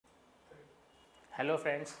Hello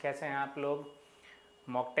friends, कैसे हैं आप लोग।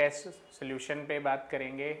 मॉक टेस्ट सोल्यूशन पे बात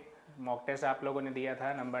करेंगे। मॉक टेस्ट आप लोगों ने दिया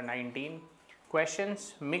था नंबर 19।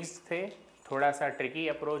 क्वेश्चंस मिक्स्ड थे, थोड़ा सा ट्रिकी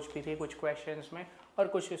अप्रोच भी थी कुछ क्वेश्चंस में, और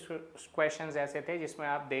कुछ क्वेश्चंस ऐसे थे जिसमें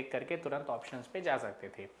आप देख करके तुरंत ऑप्शंस पे जा सकते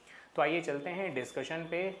थे। तो आइए चलते हैं डिस्कशन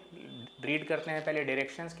पे। रीड करते हैं पहले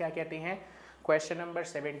डायरेक्शंस क्या कहती हैं क्वेश्चन नंबर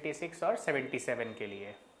 76 और 77 के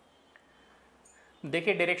लिए।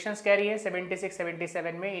 देखिए डायरेक्शंस कह रही है 76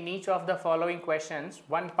 77 में, in each of the following questions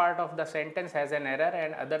one part of the sentence has an error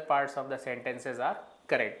and other parts of the sentences are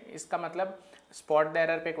correct. इसका मतलब स्पॉट द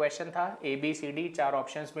एरर पे क्वेश्चन था। A B C D 4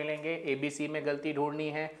 options मिलेंगे, A B C में गलती ढूंढनी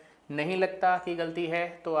है, नहीं लगता कि गलती है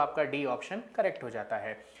तो आपका डी ऑप्शन करेक्ट हो जाता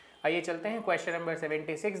है। आइए चलते हैं क्वेश्चन नंबर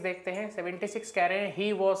 76 देखते हैं। 76 कह रहे हैं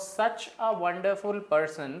he was such a wonderful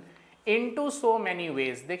person into so many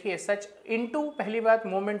ways. देखिए सच इनटू पहली बात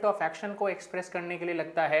मोमेंट ऑफ एक्शन को एक्सप्रेस करने के लिए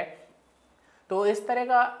लगता है, तो इस तरह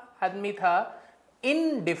का आदमी था।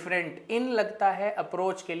 इन डिफरेंट, इन लगता है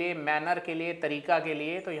अप्रोच के लिए, मैनर के लिए, तरीका के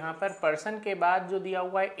लिए। तो यहाँ पर पर्सन के बाद जो दिया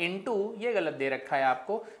हुआ है इनटू, ये गलत दे रखा है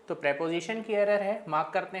आपको, तो प्रेपोजिशन की एरर है।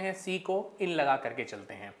 मार्क करते हैं सी को, इन लगा करके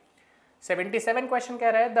चलते हैं। 77 क्वेश्चन कह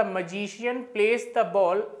रहा है the magician place the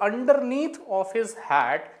ball underneath of his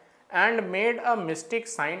hat and made a mistake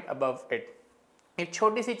sign above it. एक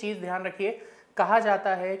छोटी सी चीज़ ध्यान रखिए, कहा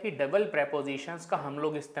जाता है कि डबल प्रेपोजिशंस का हम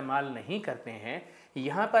लोग इस्तेमाल नहीं करते हैं।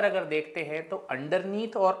 यहाँ पर अगर देखते हैं तो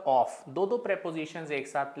अंडरनीथ और ऑफ दो प्रेपोजिशंस एक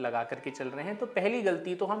साथ लगा करके चल रहे हैं, तो पहली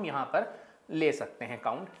गलती तो हम यहाँ पर ले सकते हैं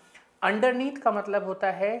काउंट। अंडरनीथ का मतलब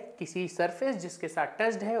होता है किसी सरफेस जिसके साथ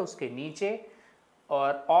टच्ड है उसके नीचे,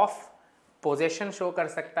 और ऑफ पोजेशन शो कर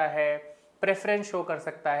सकता है, प्रेफरेंस शो कर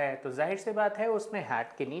सकता है। तो जाहिर सी बात है उसमें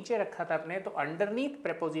हैट के नीचे रखा था अपने, तो अंडरनीथ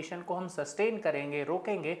प्रेपोजिशन को हम सस्टेन करेंगे,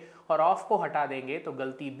 रोकेंगे और ऑफ को हटा देंगे। तो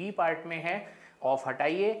गलती बी पार्ट में है, ऑफ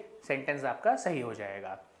हटाइए, सेंटेंस आपका सही हो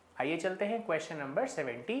जाएगा। आइए चलते हैं क्वेश्चन नंबर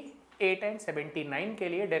 78 एंड 79 के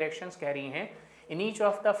लिए। डायरेक्शंस कह रही हैं in each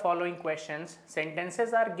of the following questions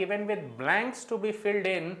sentences are given with blanks to be filled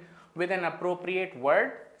in with an appropriate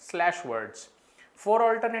word / words. 4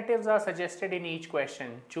 alternatives are suggested in each question.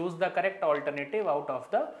 Choose the correct alternative out of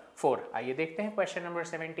the 4. आइए देखते हैं question number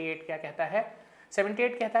 78 क्या कहता है।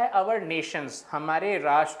 78 कहता है अवर Nations, हमारे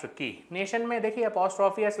राष्ट्र की। नेशन में देखिए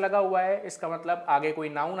अपॉस्ट्रोफी एस लगा हुआ है, इसका मतलब आगे कोई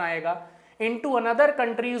नाउन आएगा। Into another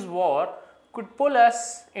countries war could pull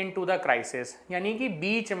us into the crisis, यानी कि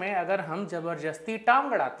बीच में अगर हम जबरदस्ती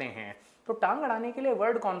टांग अड़ाते हैं, तो टांग अड़ाने के लिए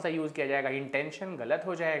वर्ड कौन सा यूज किया जाएगा। इंटेंशन गलत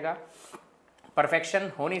हो जाएगा,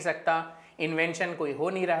 परफेक्शन हो नहीं सकता, इन्वेंशन कोई हो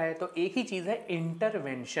नहीं रहा है, तो एक ही चीज़ है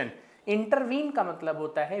इंटरवेंशन। इंटरवीन का मतलब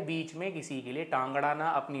होता है बीच में किसी के लिए टांग अड़ाना,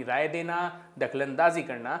 अपनी राय देना, दखलंदाजी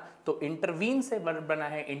करना। तो इंटरवीन से वर्ड बना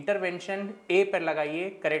है इंटरवेंशन। ए पर लगाइए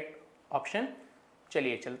करेक्ट ऑप्शन।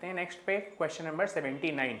 चलिए चलते हैं नेक्स्ट पे, question number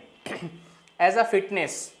 79। As a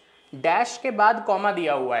fitness dash के बाद कॉमा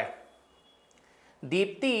दिया हुआ है,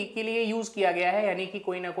 दीप्ति के लिए यूज किया गया है, यानी कि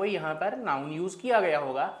कोई ना कोई यहाँ पर नाउन यूज किया गया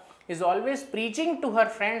होगा। is always preaching to her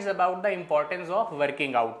friends about the importance of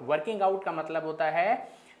working out. working out का मतलब होता है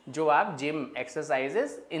जो आप जिम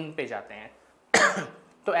एक्सरसाइजेस इन पे जाते हैं।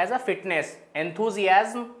 तो एज अ फिटनेस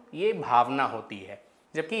एंथुजियाज्म ये भावना होती है,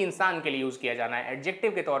 जबकि इंसान के लिए यूज किया जाना है,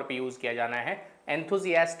 एडजेक्टिव के तौर पे यूज किया जाना है।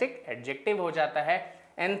 एंथुजियास्टिक एडजेक्टिव हो जाता है,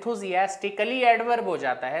 एंथुजियास्टिकली एडवर्ब हो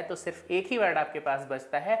जाता है। तो सिर्फ एक ही वर्ड आपके पास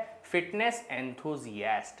बचता है, फिटनेस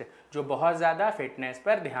एंथुजियास्ट, जो बहुत ज़्यादा फिटनेस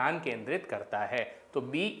पर ध्यान केंद्रित करता है। तो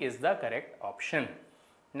B is the correct option.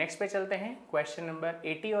 Next पे चलते हैं क्वेश्चन नंबर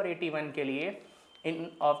 80 और 81 के लिए।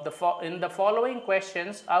 In the following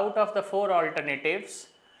questions out of the 4 alternatives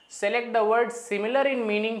select the word similar in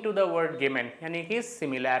meaning to the word given, यानी कि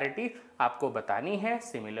सिमिलैरिटी आपको बतानी है,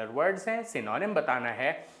 सिमिलर वर्ड्स हैं, सिनोनिम बताना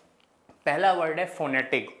है। पहला वर्ड है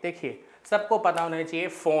फोनेटिक। देखिए सबको पता होना चाहिए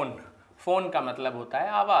फोन, फोन का मतलब होता है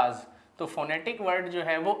आवाज़, तो फोनेटिक वर्ड जो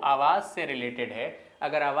है वो आवाज़ से रिलेटेड है।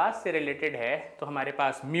 अगर आवाज़ से रिलेटेड है तो हमारे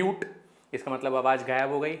पास म्यूट, इसका मतलब आवाज़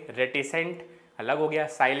गायब हो गई। रेटिसेंट अलग हो गया,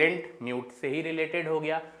 साइलेंट म्यूट से ही रिलेटेड हो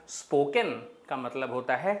गया। स्पोकन का मतलब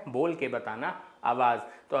होता है बोल के बताना आवाज़।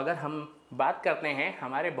 तो अगर हम बात करते हैं,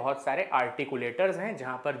 हमारे बहुत सारे आर्टिकुलेटर्स हैं,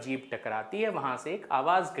 जहाँ पर जीभ टकराती है वहाँ से एक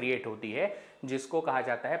आवाज़ क्रिएट होती है, जिसको कहा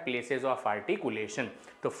जाता है प्लेसेस ऑफ आर्टिकुलेशन।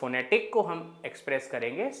 तो फोनेटिक को हम एक्सप्रेस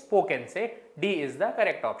करेंगे स्पोकन से। D is the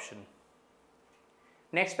correct option.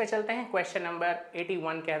 Next पे चलते हैं, क्वेश्चन नंबर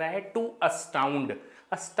 81 कह रहा है टू अस्टाउंड।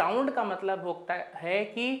 अस्टाउंड का मतलब होता है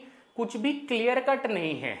कि कुछ भी क्लियर कट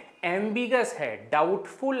नहीं है, एम्बिगस है,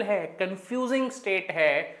 डाउटफुल है, कंफ्यूजिंग स्टेट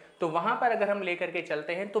है। तो वहां पर अगर हम लेकर के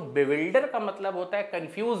चलते हैं तो बिविल्डर का मतलब होता है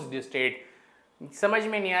कंफ्यूज्ड स्टेट, समझ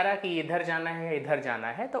में नहीं आ रहा कि इधर जाना है इधर जाना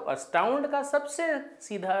है। तो अस्टाउंड का सबसे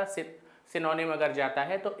सीधा सिनोनिम अगर जाता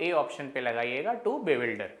है तो ए ऑप्शन पे लगाइएगा, टू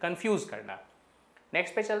बेविल्डर, कंफ्यूज करना।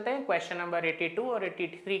 नेक्स्ट पे चलते हैं, क्वेश्चन नंबर 82 और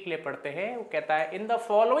 83 के लिए पढ़ते हैं। वो कहता है in the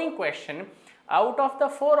following question out of the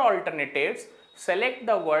 4 alternatives select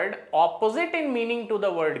the word opposite in meaning to the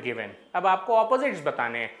word given. अब आपको ऑपोजिट्स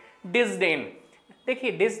बताने हैं। डिसडेन,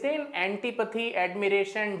 देखिए disdain, antipathy,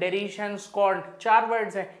 admiration, डेरिशन, scorn, 4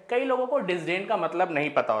 words हैं। कई लोगों को डिसडेन का मतलब नहीं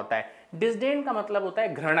पता होता है। डिसडेन का मतलब होता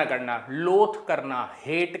है घृणा करना, लोथ करना,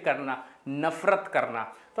 हेट करना, नफरत करना।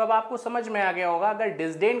 तो अब आपको समझ में आ गया होगा, अगर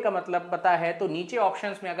डिसडेन का मतलब पता है तो नीचे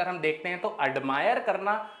ऑप्शंस में अगर हम देखते हैं तो एडमायर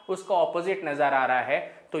करना उसका ऑपोजिट नजर आ रहा है,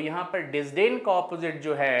 तो यहां पर डिसडेन का ऑपोजिट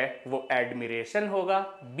जो है वो एडमिरेशन होगा।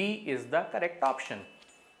 B is the correct option.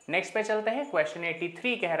 Next पे चलते हैं, क्वेश्चन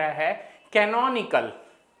 83 कह रहा है कैनोनिकल,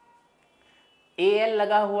 एल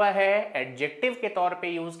लगा हुआ है, एडजेक्टिव के तौर पे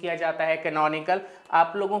यूज किया जाता है कैनोनिकल।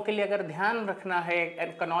 आप लोगों के लिए अगर ध्यान रखना है,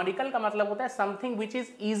 कैनोनिकल का मतलब होता है something which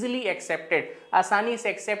is easily accepted, आसानी से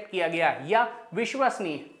एक्सेप्ट किया गया या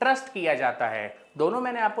विश्वसनीय, ट्रस्ट किया जाता है। दोनों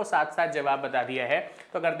मैंने आपको साथ साथ जवाब बता दिया है।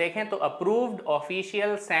 तो अगर देखें तो approved,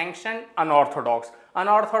 official, sanction, unorthodox.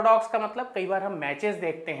 Unorthodox का मतलब कई बार हम मैचेस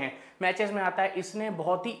देखते हैं, मैचेस में आता है इसने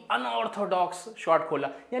बहुत ही अनऑर्थोडॉक्स शॉट खोला,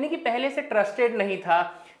 यानी कि पहले से ट्रस्टेड नहीं था,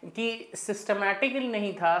 कि सिस्टमैटिकली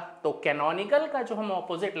नहीं था। तो कैनोनिकल का जो हम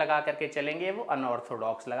ऑपोजिट लगा करके चलेंगे वो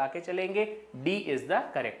अनऑर्थोडॉक्स लगा के चलेंगे। D is the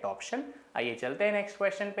correct option. आइए चलते हैं नेक्स्ट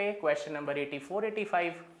क्वेश्चन पे, क्वेश्चन नंबर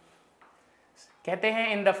 84-85 कहते हैं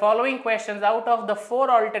in the following questions out of the 4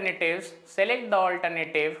 alternatives select the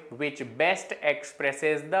alternative which best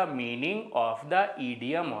expresses the meaning of the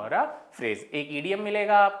idiom और अ फ्रेज। एक ईडियम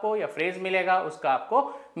मिलेगा आपको या फ्रेज मिलेगा, उसका आपको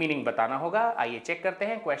मीनिंग बताना होगा। आइए चेक करते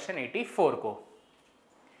हैं क्वेश्चन 84 को।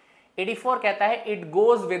 84 कहता है इट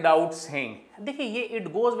गोज विदाउट सेइंग। देखिए ये इट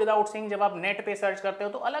गोज विदाउट सेइंग जब आप नेट पे सर्च करते हो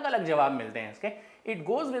तो अलग अलग जवाब मिलते हैं इसके। इट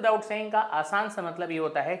गोज विदाउट सेइंग का आसान सा मतलब ये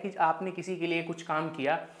होता है कि आपने किसी के लिए कुछ काम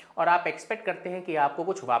किया और आप एक्सपेक्ट करते हैं कि आपको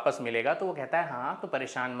कुछ वापस मिलेगा, तो वो कहता है हाँ तो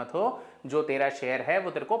परेशान मत हो, जो तेरा शेयर है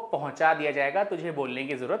वो तेरे को पहुंचा दिया जाएगा, तुझे बोलने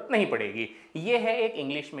की जरूरत नहीं पड़ेगी। ये है एक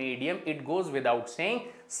इंग्लिश में idiom, it goes without saying.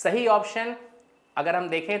 सही ऑप्शन अगर हम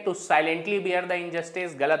देखें तो साइलेंटली बियर द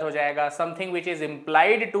इनजस्टिस गलत हो जाएगा। Something which is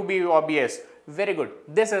implied to be obvious, very good,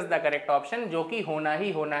 this is the correct option, जो कि होना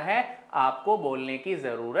ही होना है, आपको बोलने की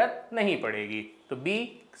जरूरत नहीं पड़ेगी। तो बी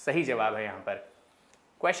सही जवाब है यहां पर।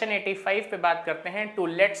 क्वेश्चन 85 पे बात करते हैं, to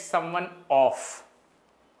late someone of,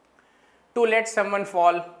 to late someone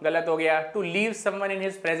fall गलत हो गया, to leave someone in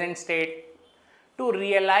his present state, to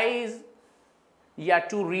realise या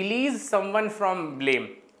to release someone from blame.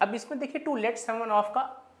 अब इसमें देखिए टू लेट समवन ऑफ का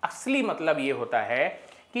असली मतलब ये होता है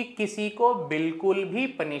कि किसी को बिल्कुल भी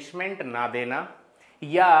पनिशमेंट ना देना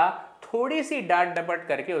या थोड़ी सी डांट डपट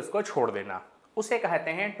करके उसको छोड़ देना, उसे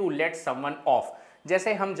कहते हैं टू लेट समवन ऑफ।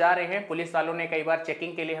 जैसे हम जा रहे हैं, पुलिस वालों ने कई बार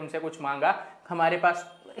चेकिंग के लिए हमसे कुछ मांगा, हमारे पास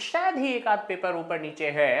शायद ही एक आध पेपर ऊपर नीचे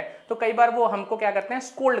है, तो कई बार वो हमको क्या करते हैं,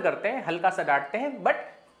 स्कोल्ड करते हैं, हल्का सा डांटते हैं, बट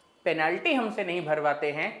पेनल्टी हमसे नहीं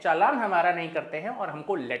भरवाते हैं, चालान हमारा नहीं करते हैं और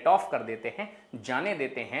हमको लेट ऑफ कर देते हैं, जाने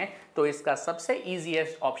देते हैं। तो इसका सबसे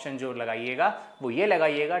इजीएस्ट ऑप्शन जो लगाइएगा वो ये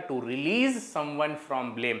लगाइएगा, to release someone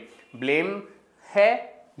from blame. Blame है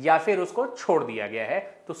या फिर उसको छोड़ दिया गया है,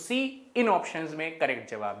 तो सी इन ऑप्शंस में करेक्ट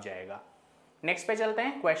जवाब जाएगा। नेक्स्ट पे चलते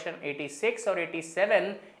हैं, क्वेश्चन 86 और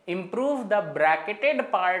 87, improve the bracketed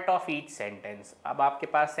part of each sentence. अब आपके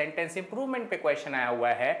पास सेंटेंस इंप्रूवमेंट पे क्वेश्चन आया हुआ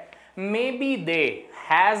है, may be they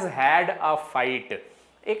has had a fight.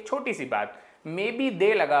 एक छोटी सी बात, मे बी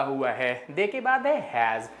दे लगा हुआ है, दे के बाद है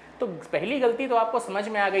हैज, तो पहली गलती तो आपको समझ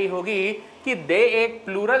में आ गई होगी कि दे एक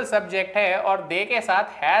प्लूरल सब्जेक्ट है और दे के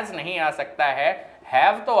साथ हैज नहीं आ सकता है,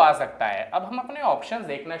 हैव तो आ सकता है। अब हम अपने ऑप्शंस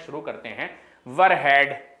देखना शुरू करते हैं। वर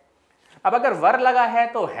हैड, अब अगर वर लगा है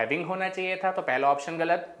तो हैविंग होना चाहिए था, तो पहला ऑप्शन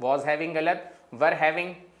गलत, वॉज हैविंग गलत, वर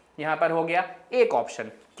हैविंग यहां पर हो गया एक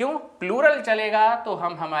ऑप्शन। क्यों? प्लूरल चलेगा तो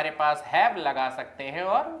हम हमारे पास हैव लगा सकते हैं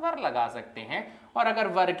और वर लगा सकते हैं, और अगर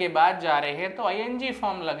वर के बाद जा रहे हैं तो आईएनजी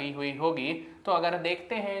फॉर्म लगी हुई होगी। तो अगर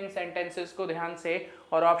देखते हैं इन सेंटेंसेस को ध्यान से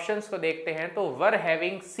और ऑप्शंस को देखते हैं तो वर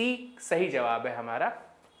हैविंग सी सही जवाब है हमारा,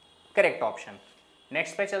 करेक्ट ऑप्शन।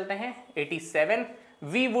 नेक्स्ट पे चलते हैं 87,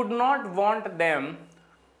 we would not want them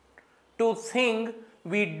to think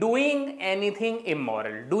we doing anything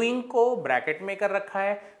immoral. Doing को ब्रैकेट में कर रखा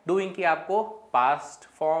है, डूइंग की आपको पास्ट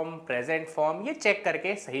फॉर्म, प्रेजेंट फॉर्म ये चेक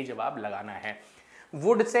करके सही जवाब लगाना है।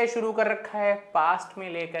 वुड से शुरू कर रखा है, पास्ट में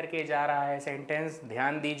लेकर के जा रहा है सेंटेंस,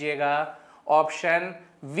 ध्यान दीजिएगा। ऑप्शन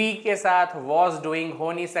वी के साथ वॉज डूइंग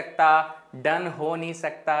हो नहीं सकता, डन हो नहीं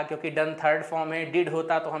सकता, क्योंकि डन थर्ड फॉर्म है, डिड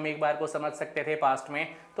होता तो हम एक बार को समझ सकते थे पास्ट में।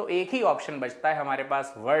 तो एक ही ऑप्शन बचता है हमारे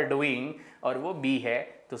पास, वर डूइंग, और वो बी है,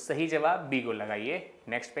 तो सही जवाब बी को लगाइए।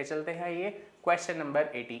 नेक्स्ट पे चलते हैं, ये क्वेश्चन नंबर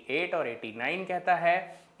 88 और 89 कहता है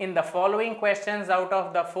in the following questions out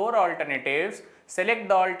of the 4 alternatives select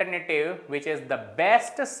the alternative which is the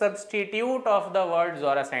best substitute of the words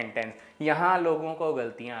और अ सेंटेंस। यहां लोगों को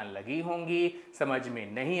गलतियां लगी होंगी, समझ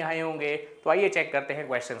में नहीं आए होंगे, तो आइए चेक करते हैं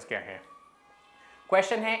क्वेश्चंस क्या हैं।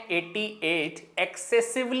 क्वेश्चन है 88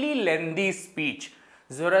 एक्सेसिवली लेंथी स्पीच,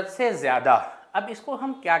 जरूरत से ज्यादा। अब इसको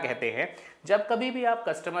हम क्या कहते हैं? जब कभी भी आप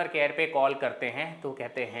कस्टमर केयर पे कॉल करते हैं तो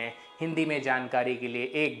कहते हैं हिंदी में जानकारी के लिए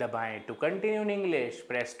 1 दबाएं, to continue in English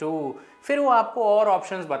press 2, फिर वो आपको और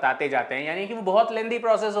ऑप्शंस बताते जाते हैं, यानी कि वो बहुत लेंथी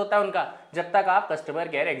प्रोसेस होता है उनका, जब तक आप कस्टमर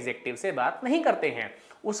केयर एग्जीक्यूटिव से बात नहीं करते हैं।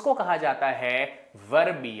 उसको कहा जाता है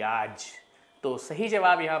वर्बियाज। तो सही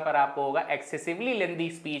जवाब यहां पर आपको होगा एक्सेसिवली लेंथी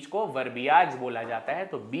स्पीच को वर्बियाज बोला जाता है,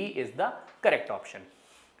 तो B is the correct option.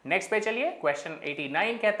 Next पे चलिए, क्वेश्चन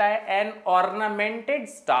 89 कहता है एन ऑर्नामेंटेड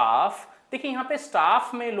स्टाफ। देखिए यहां पे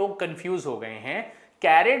स्टाफ में लोग कंफ्यूज हो गए हैं।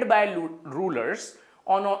 Carried by rulers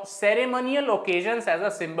on ceremonial occasions as a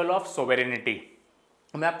symbol of सोवेरेनिटी।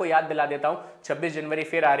 मैं आपको याद दिला देता हूं, 26 जनवरी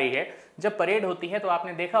फिर आ रही है। जब परेड होती है तो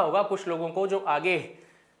आपने देखा होगा कुछ लोगों को जो आगे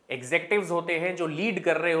एग्जेक्टिव्स होते हैं, जो लीड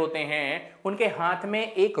कर रहे होते हैं, उनके हाथ में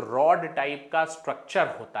एक रॉड टाइप का स्ट्रक्चर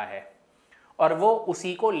होता है और वो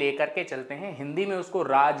उसी को लेकर के चलते हैं। हिंदी में उसको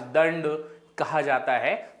राजदंड कहा जाता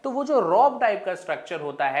है। तो वो जो रॉब टाइप का स्ट्रक्चर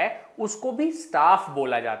होता है उसको भी स्टाफ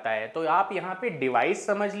बोला जाता है। तो आप यहाँ पे डिवाइस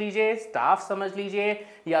समझ लीजिए, स्टाफ समझ लीजिए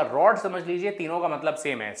या रॉड समझ लीजिए, तीनों का मतलब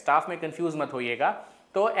सेम है। स्टाफ में कंफ्यूज मत होइएगा।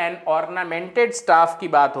 तो एन ऑर्नामेंटेड स्टाफ की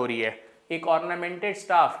बात हो रही है। एक ornamented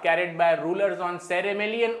staff carried by rulers on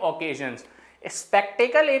ceremonial occasions.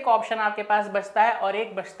 Spectacle एक ऑप्शन आपके पास बचता है और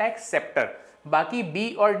एक बचता है सेप्टर। बाकी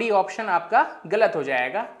बी और डी ऑप्शन आपका गलत हो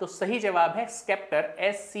जाएगा। तो सही जवाब है स्केप्टर,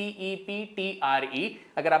 SCEPTRE।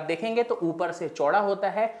 अगर आप देखेंगे तो ऊपर से चौड़ा होता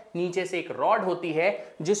है, नीचे से एक रॉड होती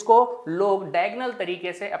है जिसको लोग डायगोनल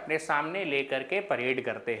तरीके से अपने सामने लेकर के परेड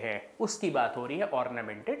करते हैं। उसकी बात हो रही है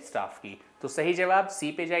ऑर्नामेंटेड स्टाफ की। तो सही जवाब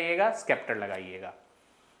सी पे जाइएगा, स्केप्टर लगाइएगा।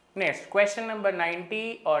 नेक्स्ट क्वेश्चन नंबर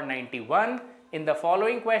 90 और 91। In the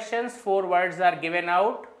following questions 4 words are given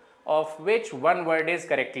out of which 1 word is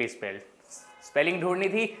correctly spelled. Spelling ढूंढनी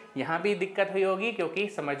थी, यहां भी दिक्कत हुई होगी क्योंकि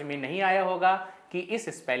समझ में नहीं आया होगा कि इस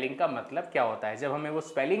स्पेलिंग का मतलब क्या होता है। जब हमें वो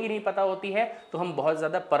स्पेलिंग ही नहीं पता होती है तो हम बहुत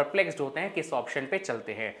ज्यादा परप्लेक्स्ड होते हैं किस ऑप्शन पे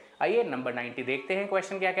चलते हैं। आइए नंबर 90 देखते हैं,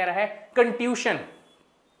 क्वेश्चन क्या कह रहा है। कंट्यूशन,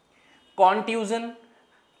 कॉन्ट्यूजन,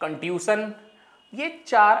 कंट्यूशन, ये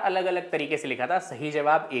 4 अलग अलग तरीके से लिखा था। सही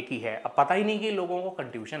जवाब एक ही है। अब पता ही नहीं कि लोगों को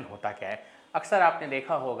कंट्यूशन होता क्या है। अक्सर आपने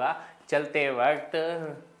देखा होगा चलते वक्त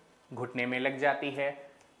घुटने में लग जाती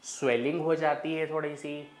है, स्वेलिंग हो जाती है, थोड़ी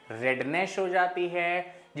सी रेडनेस हो जाती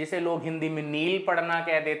है, जिसे लोग हिंदी में नील पड़ना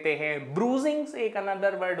कह देते हैं। ब्रूजिंग एक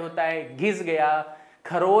अनदर वर्ड होता है, घिस गया,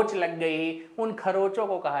 खरोच लग गई, उन खरोचों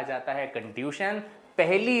को कहा जाता है कंट्यूशन।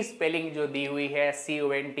 पहली स्पेलिंग जो दी हुई है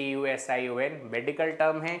CONTUSION, मेडिकल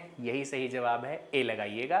टर्म है, यही सही जवाब है, ए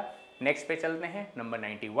लगाइएगा। नेक्स्ट पे चलते हैं, नंबर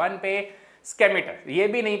 91 पे। स्केमेटर, ये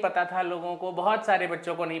भी नहीं पता था लोगों को, बहुत सारे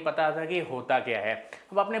बच्चों को नहीं पता था कि होता क्या है।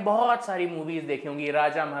 अब आपने बहुत सारी मूवीज देखी होंगी,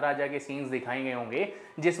 राजा महाराजा के सीन्स दिखाए गए होंगे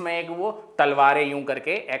जिसमें एक वो तलवारें यूं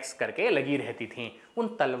करके एक्स करके लगी रहती थी। उन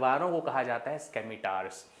तलवारों को कहा जाता है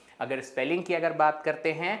स्केमिटार्स। अगर स्पेलिंग की अगर बात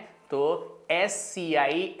करते हैं तो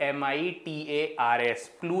SCIMITARS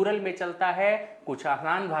प्लूरल में चलता है। कुछ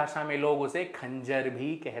आसान भाषा में लोग उसे खंजर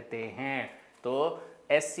भी कहते हैं। तो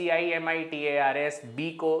SCIMITARS बी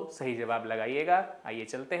को सही जवाब लगाइएगा। आइए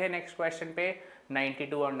चलते हैं नेक्स्ट क्वेश्चन पे,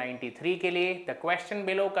 92 और 93 के लिए। The question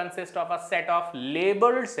below consist of a set of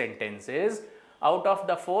labelled sentences out of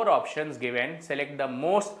the 4 options given. Select the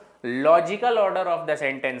most logical order of the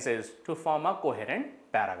sentences to form a coherent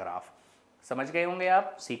paragraph. समझ गए होंगे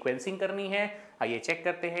आप, सीक्वेंसिंग करनी है। आइए चेक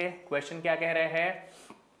करते हैं क्वेश्चन क्या कह रहे हैं।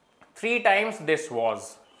 3 times this was,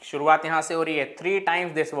 शुरुआत यहां से हो रही है। 3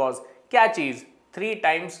 times this was, क्या चीज? 3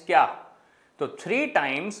 times क्या? तो 3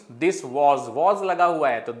 times this was लगा हुआ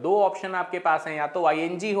है, तो 2 ऑप्शन आपके पास हैं, या तो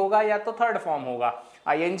ING होगा या तो थर्ड फॉर्म होगा।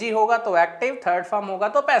 ING होगा तो एक्टिव, थर्ड फॉर्म होगा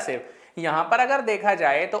तो पैसिव। यहां पर अगर देखा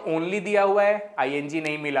जाए तो ओनली दिया हुआ है, ING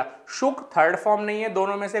नहीं मिला, शुक थर्ड फॉर्म नहीं है,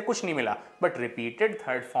 दोनों में से कुछ नहीं मिला, बट रिपीटेड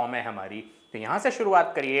थर्ड फॉर्म है हमारी। तो यहां से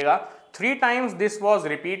शुरुआत करिएगा। 3 times this was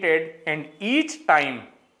repeated and each time,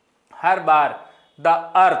 her bar, the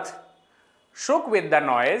earth shook with the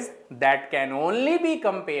noise that can only be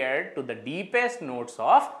compared to the deepest notes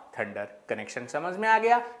of thunder। Connection समझ में आ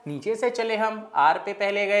गया। नीचे से चले हम, R पे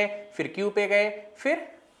पहले गए, फिर Q पे गए, फिर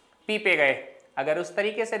P पे गए। अगर उस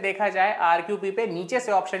तरीके से देखा जाए RQP पे नीचे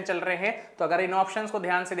से ऑप्शन चल रहे हैं, तो अगर इन ऑप्शंस को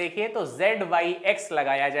ध्यान से देखिए तो ZYX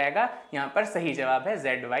लगाया जाएगा। यहां पर सही जवाब है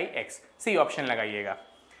ZYX, सी ऑप्शन लगाइएगा।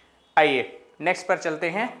 आइए नेक्स्ट पर चलते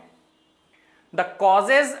हैं। The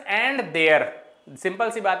causes and there, simple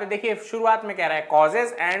सी बात है, देखिए शुरुआत में कह रहा है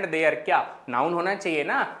कॉजेज एंड देयर, क्या नाउन होना चाहिए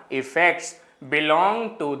ना, effects belong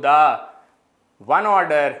to the one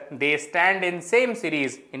order, they stand in same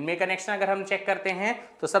series. इनमें कनेक्शन अगर हम चेक करते हैं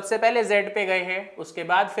तो सबसे पहले z पे गए हैं, उसके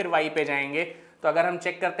बाद फिर y पे जाएंगे। तो अगर हम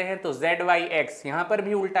चेक करते हैं तो z y x, यहां पर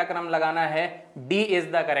भी उल्टा क्रम लगाना है, d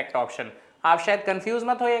is the correct option. आप शायद कंफ्यूज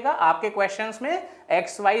मत होइएगा, आपके क्वेश्चंस में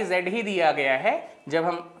x y z ही दिया गया है, जब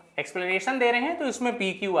हम एक्सप्लेनेशन दे रहे हैं तो इसमें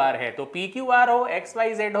पी क्यू आर है, तो पी क्यू आर हो, एक्स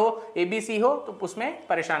वाई जेड हो, ए बी सी हो, तो उसमें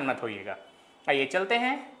परेशान मत होइएगा। आइए चलते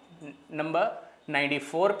हैं नंबर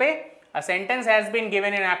 94 पे। A sentence has been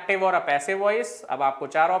given in active और अ पैसिव वॉइस। अब आपको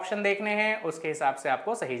 4 ऑप्शन देखने हैं, उसके हिसाब से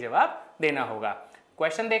आपको सही जवाब देना होगा।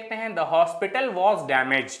 क्वेश्चन देखते हैं, the hospital was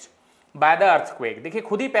damaged by the earthquake. देखिए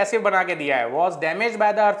खुद ही पैसिव बना के दिया है, was damaged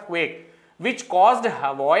by the earthquake which caused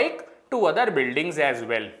havoc to other buildings as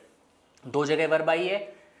well. 2 जगह वर्ब आई है,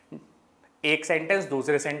 एक सेंटेंस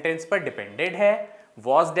दूसरे सेंटेंस पर डिपेंडेड है,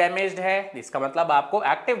 वॉज डैमेज्ड है, इसका मतलब आपको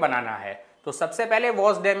एक्टिव बनाना है। तो सबसे पहले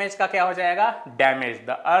वॉज डैमेज का क्या हो जाएगा, damage, the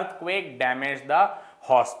earthquake damage the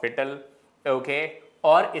hospital, okay.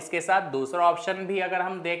 और इसके साथ दूसरा ऑप्शन भी अगर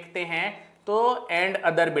हम देखते हैं तो एंड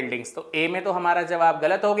अदर बिल्डिंग्स, तो ए में तो हमारा जवाब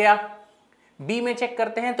गलत हो गया, बी में चेक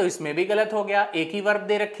करते हैं तो इसमें भी गलत हो गया, एक ही वर्ब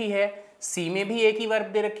दे रखी है, सी में भी एक ही वर्ब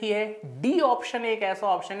दे रखी है, डी ऑप्शन एक ऐसा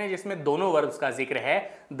ऑप्शन है जिसमें दोनों वर्ब्स का जिक्र है,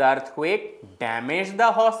 the earthquake damage the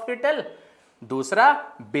hospital, दूसरा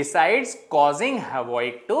besides causing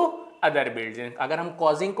havoc to other building. अगर हम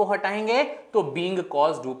कॉजिंग को हटाएंगे तो बीइंग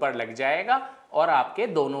कॉज्ड ऊपर लग जाएगा और आपके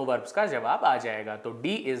दोनों वर्ब्स का जवाब आ जाएगा, तो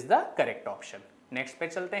D is the correct option. Next पे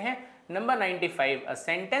चलते हैं, number 95, a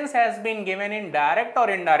sentence has been given in direct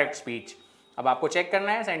और इनडायरेक्ट स्पीच। अब आपको चेक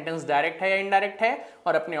करना है सेंटेंस डायरेक्ट है या इनडायरेक्ट है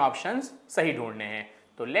और अपने ऑप्शंस सही ढूंढने हैं।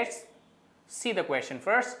 तो let's see the question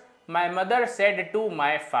first. My mother said to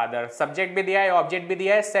my father, subject भी दिया है, ऑब्जेक्ट भी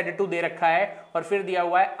दिया है, सेड टू दे रखा है और फिर दिया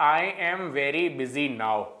हुआ है I am very busy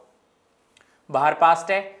now. बाहर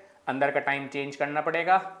पास्ट है, अंदर का टाइम चेंज करना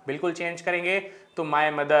पड़ेगा, बिल्कुल चेंज करेंगे। तो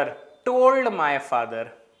my mother told my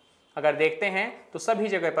father, अगर देखते हैं तो सभी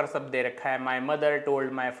जगह पर सब दे रखा है, my mother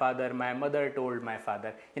told my father, my mother told my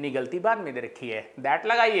father, यानी गलती बाद में दे रखी है। दैट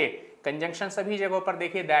लगाइए, कंजंक्शन सभी जगहों पर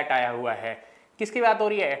देखिए दैट आया हुआ है। किसकी बात हो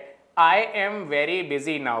रही है, I am very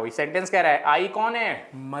busy now. Sentence कह रहा है आई कौन है,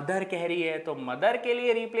 मदर कह रही है, तो मदर के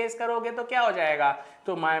लिए रिप्लेस करोगे तो क्या हो जाएगा,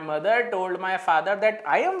 तो my mother told my father that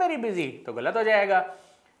I am very busy, तो गलत हो जाएगा।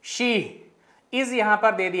 शी इज यहां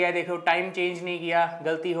पर दे दिया है, देखो टाइम चेंज नहीं किया,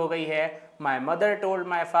 गलती हो गई है। My mother told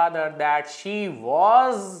my father that she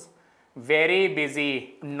was very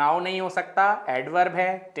busy, now नहीं हो सकता, एडवर्ब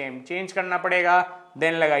है, टाइम चेंज करना पड़ेगा,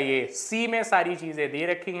 देन लगाइए। सी में सारी चीजें दे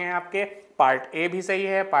रखी हैं आपके, पार्ट ए भी सही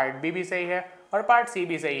है, पार्ट बी भी सही है और पार्ट सी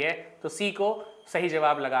भी सही है, तो सी को सही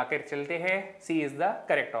जवाब लगाकर चलते हैं, सी इज द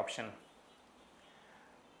करेक्ट ऑप्शन।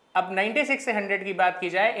 अब 96 से 100 की बात की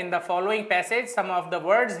जाए, in the following passage some of the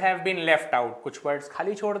words have been left out, कुछ वर्ड्स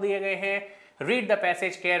खाली छोड़ दिए गए हैं। Read the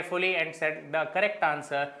passage carefully and set the correct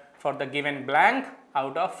answer for the given blank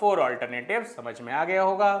out of 4 alternatives. समझ में आ गया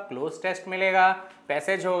होगा, क्लोज टेस्ट मिलेगा,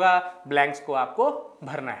 पैसेज होगा, ब्लैंक्स को आपको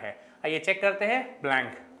भरना है। आइए चेक करते हैं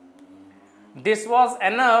blank. This was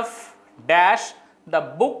enough dash the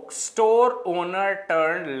book store owner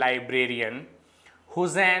turned librarian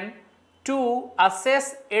हुजैन to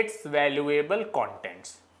assess it's valuable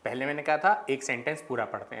contents. पहले मैंने कहा था एक सेंटेंस पूरा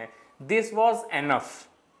पढ़ते हैं। दिस वॉज एनफ,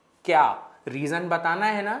 क्या रीजन बताना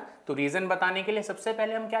है ना, तो रीजन बताने के लिए सबसे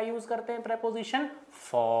पहले हम क्या यूज करते हैं, प्रेपोजिशन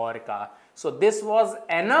फॉर का। So this was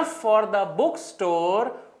enough for the book store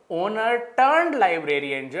owner turned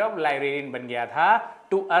librarian, जब लाइब्रेरियन बन गया था,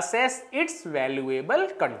 to assess it's valuable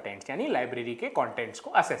contents, यानी लाइब्रेरी के कंटेंट्स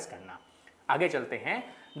को असेस करना। आगे चलते हैं,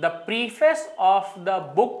 the preface of the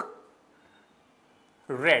book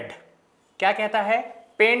red, क्या कहता है,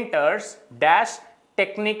 painters dash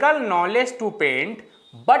technical knowledge to paint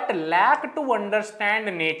but lack to understand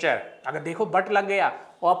nature. अगर देखो बट लग गया,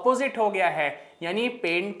 ऑपोजिट हो गया है, यानी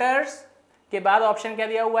पेंटर्स के बाद ऑप्शन क्या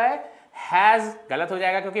दिया हुआ है, हैज, गलत हो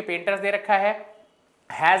जाएगा क्योंकि पेंटर्स दे रखा है।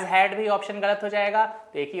 हैज हैड भी ऑप्शन गलत हो जाएगा,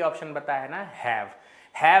 तो एक ही ऑप्शन बताया है ना,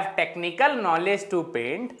 have technical knowledge to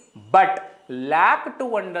paint but lack to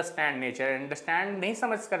understand nature, understand नहीं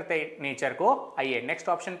समझ करते नेचर को। आइए नेक्स्ट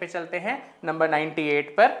ऑप्शन पे चलते हैं, नंबर 98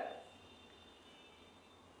 पर।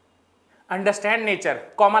 अंडरस्टैंड नेचर,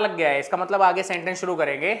 कॉमा लग गया है, इसका मतलब आगे सेंटेंस शुरू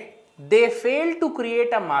करेंगे, दे fail to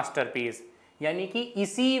create a masterpiece, यानी कि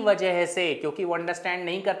इसी वजह से, क्योंकि वो अंडरस्टैंड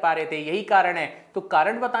नहीं कर पा रहे थे, यही कारण है। तो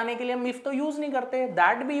कारण बताने के लिए हम इफ तो यूज नहीं करते,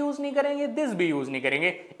 दैट भी यूज नहीं करेंगे, दिस भी यूज नहीं करेंगे,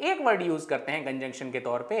 एक वर्ड यूज करते हैं कंजंक्शन के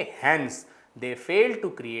तौर पे, hence they fail to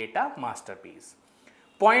create a masterpiece.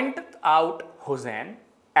 Point out Hussain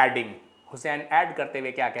adding, Hussain add करते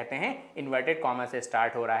हुए क्या कहते हैं, इन्वर्टेड कॉमा से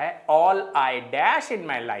स्टार्ट हो रहा है, all I dash in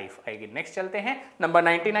my life आएगी। नेक्स्ट चलते हैं, नंबर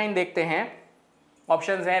 99 देखते हैं।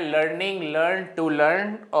 ऑप्शंस है लर्निंग, लर्न, टू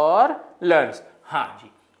लर्न और लर्न्स। हाँ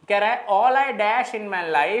जी, कह रहा है all I dash in my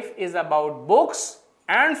life is about books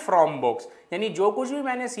and from books, यानी जो कुछ भी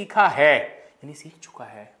मैंने सीखा है, यानी सीख चुका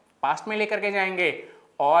है, पास्ट में लेकर के जाएंगे।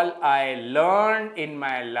 All I learn in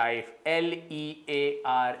my life,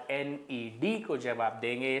 LEARNED को जब आप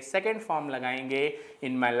देंगे सेकेंड फॉर्म लगाएंगे,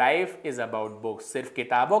 इन my life is about books, सिर्फ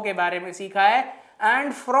किताबों के बारे में सीखा है,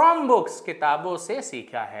 एंड फ्रॉम बुक्स, किताबों से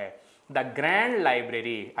सीखा है। द ग्रैंड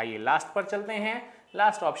लाइब्रेरी, आइए लास्ट पर चलते हैं,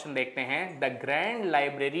 लास्ट ऑप्शन देखते हैं। The grand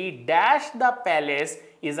library dash the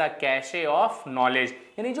palace is a cache of knowledge,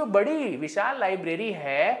 यानी जो बड़ी विशाल लाइब्रेरी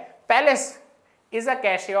है, palace is a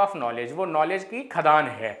cache of knowledge, वो नॉलेज की खदान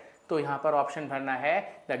है। तो यहां पर ऑप्शन भरना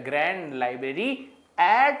है the grand library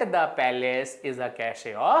at the palace is a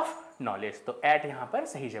cache of knowledge, तो एट यहां पर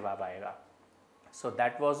सही जवाब आएगा। So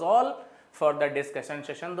that was all for the discussion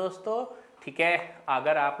session दोस्तों। ठीक है,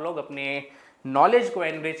 अगर आप लोग अपने नॉलेज को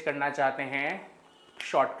एनरिच करना चाहते हैं,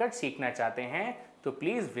 शॉर्टकट सीखना चाहते हैं, तो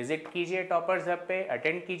प्लीज़ विजिट कीजिए टॉपर्स हब पे,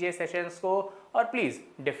 अटेंड कीजिए सेशंस को, और प्लीज़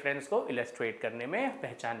डिफरेंस को इलस्ट्रेट करने में,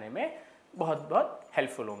 पहचानने में बहुत बहुत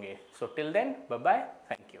हेल्पफुल होंगे। So till then, bye bye,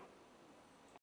 thank you.